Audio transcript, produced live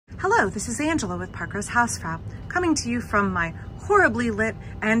Hello, this is Angela with Parker's Hausfrau, coming to you from my horribly lit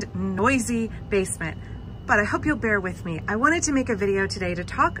and noisy basement. But I hope you'll bear with me. I wanted to make a video today to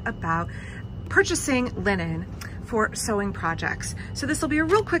talk about purchasing linen for sewing projects. So this will be a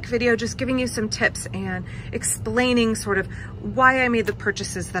real quick video just giving you some tips and explaining sort of why I made the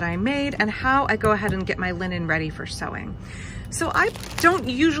purchases that I made and how I go ahead and get my linen ready for sewing. So I don't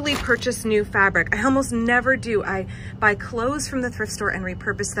usually purchase new fabric. I almost never do. I buy clothes from the thrift store and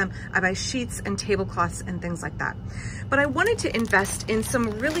repurpose them. I buy sheets and tablecloths and things like that. But I wanted to invest in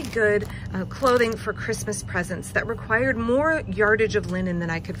some really good clothing for Christmas presents that required more yardage of linen than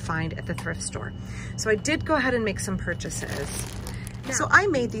I could find at the thrift store. So I did go ahead and make some purchases. So I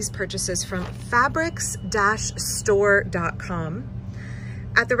made these purchases from fabrics-store.com.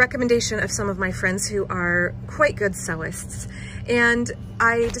 at the recommendation of some of my friends who are quite good sewists. And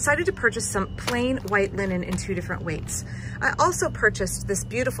I decided to purchase some plain white linen in 2 different weights. I also purchased this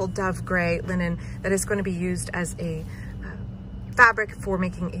beautiful dove gray linen that is going to be used as a fabric for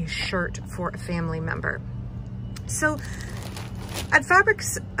making a shirt for a family member. So at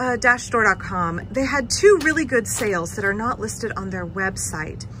fabrics-store.com, they had 2 really good sales that are not listed on their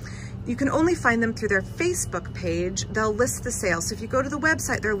website. You can only find them through their Facebook page. They'll list the sale. So if you go to the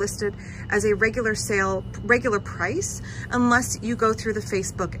website, they're listed as a regular price, unless you go through the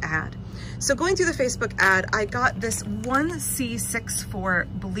Facebook ad. So going through the Facebook ad, I got this 1C64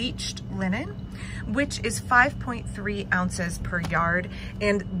 bleached linen, which is 5.3 ounces per yard.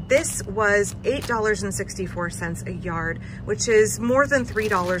 And this was $8.64 a yard, which is more than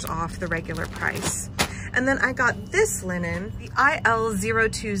 $3 off the regular price. And then I got this linen, the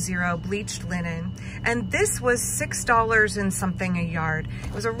IL020 bleached linen, and this was $6 and something a yard.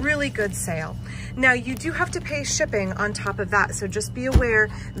 It was a really good sale. Now you do have to pay shipping on top of that, so just be aware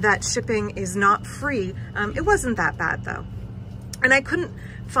that shipping is not free. It wasn't that bad though. And I couldn't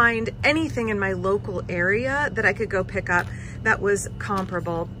find anything in my local area that I could go pick up that was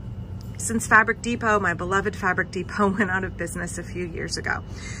comparable, since Fabric Depot, my beloved Fabric Depot, went out of business a few years ago.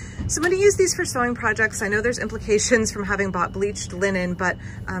 So I'm going to use these for sewing projects. I know there's implications from having bought bleached linen, but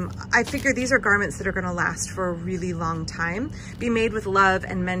I figure these are garments that are going to last for a really long time, be made with love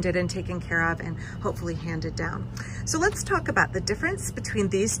and mended and taken care of and hopefully handed down. So let's talk about the difference between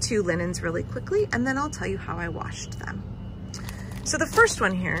these 2 linens really quickly, and then I'll tell you how I washed them. So the first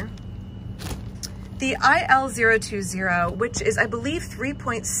one here, the IL020, which is, I believe,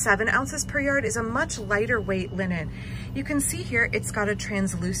 3.7 ounces per yard, is a much lighter weight linen. You can see here, it's got a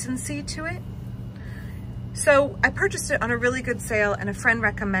translucency to it. So I purchased it on a really good sale, and a friend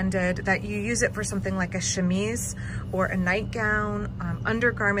recommended that you use it for something like a chemise or a nightgown,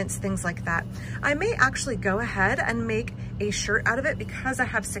 undergarments, things like that. I may actually go ahead and make a shirt out of it because I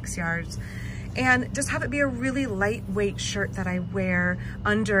have 6 yards, and just have it be a really lightweight shirt that I wear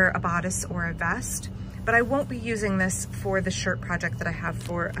under a bodice or a vest. But I won't be using this for the shirt project that I have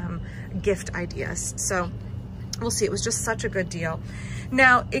for gift ideas. So we'll see. It was just such a good deal.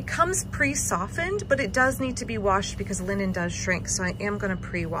 Now it comes pre-softened, but it does need to be washed because linen does shrink. So I am going to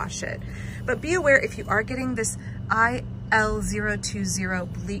pre-wash it. But be aware, if you are getting this IL020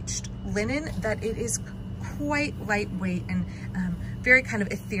 bleached linen, that it is quite lightweight and very kind of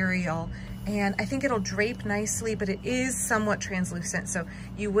ethereal. And I think it'll drape nicely, but it is somewhat translucent. So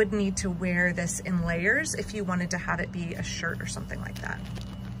you would need to wear this in layers if you wanted to have it be a shirt or something like that.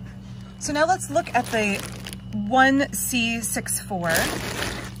 So now let's look at the 1C64,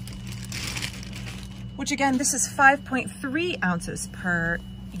 which again, this is 5.3 ounces per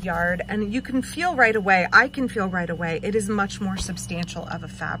yard. And you can feel right away, I can feel right away, it is much more substantial of a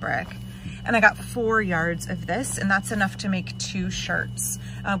fabric. And I got 4 yards of this, and that's enough to make 2 shirts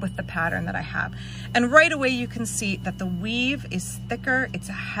with the pattern that I have. And right away you can see that the weave is thicker, it's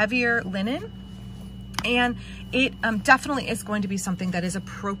a heavier linen, and it definitely is going to be something that is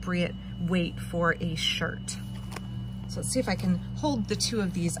appropriate weight for a shirt. So let's see if I can hold the 2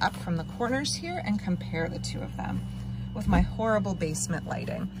 of these up from the corners here and compare the 2 of them with my horrible basement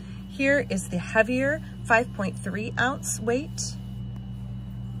lighting. Here is the heavier 5.3 ounce weight.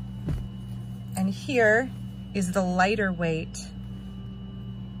 And here is the lighter weight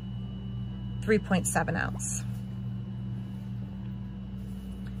 3.7 ounce.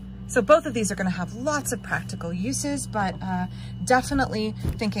 So both of these are going to have lots of practical uses, but definitely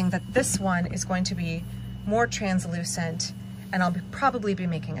thinking that this one is going to be more translucent, and I'll probably be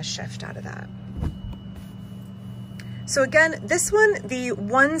making a shift out of that. So again, this one, the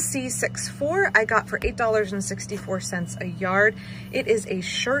 1C64, I got for $8.64 a yard. It is a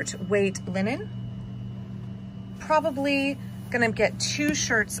shirt weight linen. Probably gonna get 2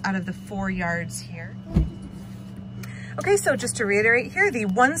 shirts out of the 4 yards here. Okay, so just to reiterate here, the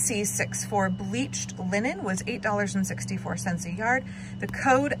 1C64 bleached linen was $8.64 a yard. The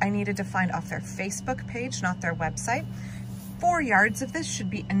code I needed to find off their Facebook page, not their website. 4 yards of this should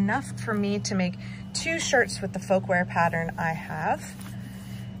be enough for me to make 2 shirts with the folkwear pattern I have.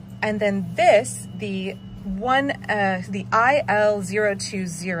 And then this, the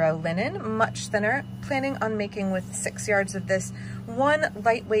IL020 linen, much thinner, planning on making with 6 yards of this, 1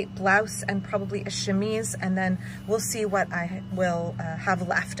 lightweight blouse and probably a chemise, and then we'll see what I will have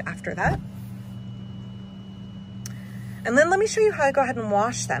left after that. And then let me show you how I go ahead and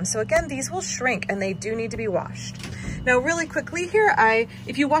wash them. So again, these will shrink and they do need to be washed. Now really quickly here,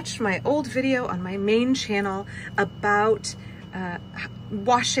 if you watched my old video on my main channel about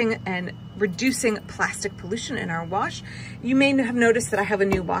washing and reducing plastic pollution in our wash, you may have noticed that I have a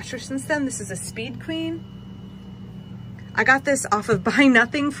new washer since then. This is a Speed Queen. I got this off of Buy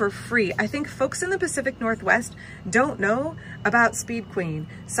Nothing for free. I think folks in the Pacific Northwest don't know about Speed Queen.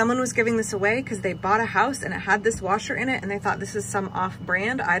 Someone was giving this away because they bought a house and it had this washer in it and they thought this is some off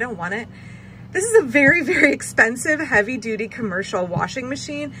brand. I don't want it. This is a very, very expensive, heavy-duty commercial washing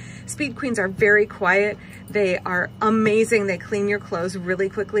machine. Speed Queens are very quiet. They are amazing. They clean your clothes really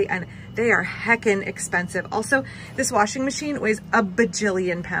quickly, and they are heckin' expensive. Also, this washing machine weighs a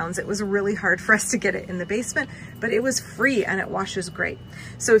bajillion pounds. It was really hard for us to get it in the basement, but it was free and it washes great.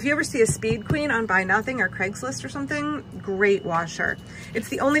 So if you ever see a Speed Queen on Buy Nothing or Craigslist or something, great washer. It's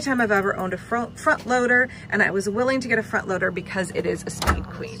the only time I've ever owned a front loader, and I was willing to get a front loader because it is a Speed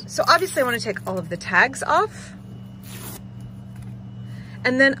Queen. So obviously I want to take all of the tags off.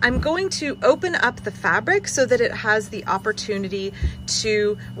 And then I'm going to open up the fabric so that it has the opportunity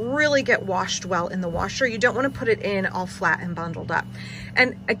to really get washed well in the washer. You don't want to put it in all flat and bundled up.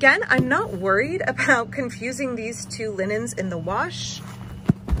 And again, I'm not worried about confusing these 2 linens in the wash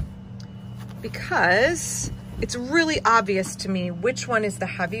because it's really obvious to me which one is the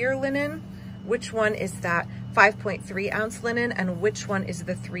heavier linen, which one is that 5.3 ounce linen, and which one is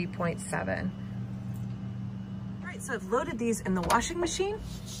the 3.7. So I've loaded these in the washing machine.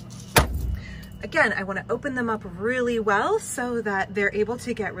 Again, I want to open them up really well so that they're able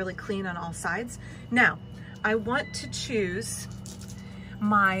to get really clean on all sides. Now, I want to choose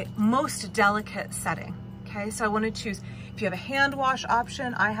my most delicate setting. Okay, so I want to choose, if you have a hand wash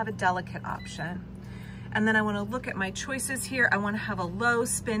option, I have a delicate option. And then I want to look at my choices here. I want to have a low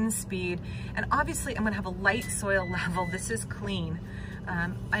spin speed, and obviously I'm going to have a light soil level. This is clean.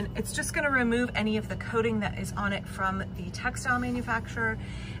 And it's just going to remove any of the coating that is on it from the textile manufacturer.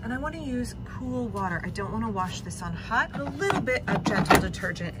 And I want to use cool water. I don't want to wash this on hot. A little bit of gentle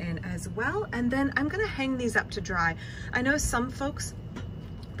detergent in as well. And then I'm going to hang these up to dry. I know some folks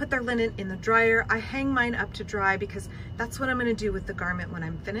put their linen in the dryer. I hang mine up to dry because that's what I'm going to do with the garment when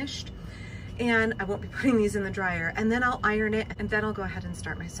I'm finished. And I won't be putting these in the dryer, and then I'll iron it, and then I'll go ahead and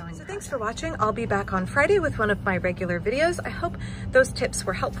start my sewing. So thanks for watching. I'll be back on Friday with one of my regular videos. I hope those tips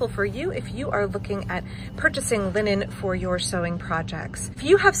were helpful for you if you are looking at purchasing linen for your sewing projects. If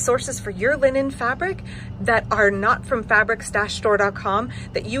you have sources for your linen fabric that are not from fabric-store.com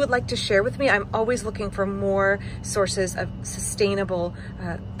that you would like to share with me, I'm always looking for more sources of sustainable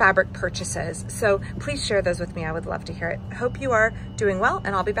fabric purchases. So please share those with me. I would love to hear it. I hope you are doing well,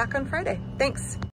 and I'll be back on Friday. Thanks.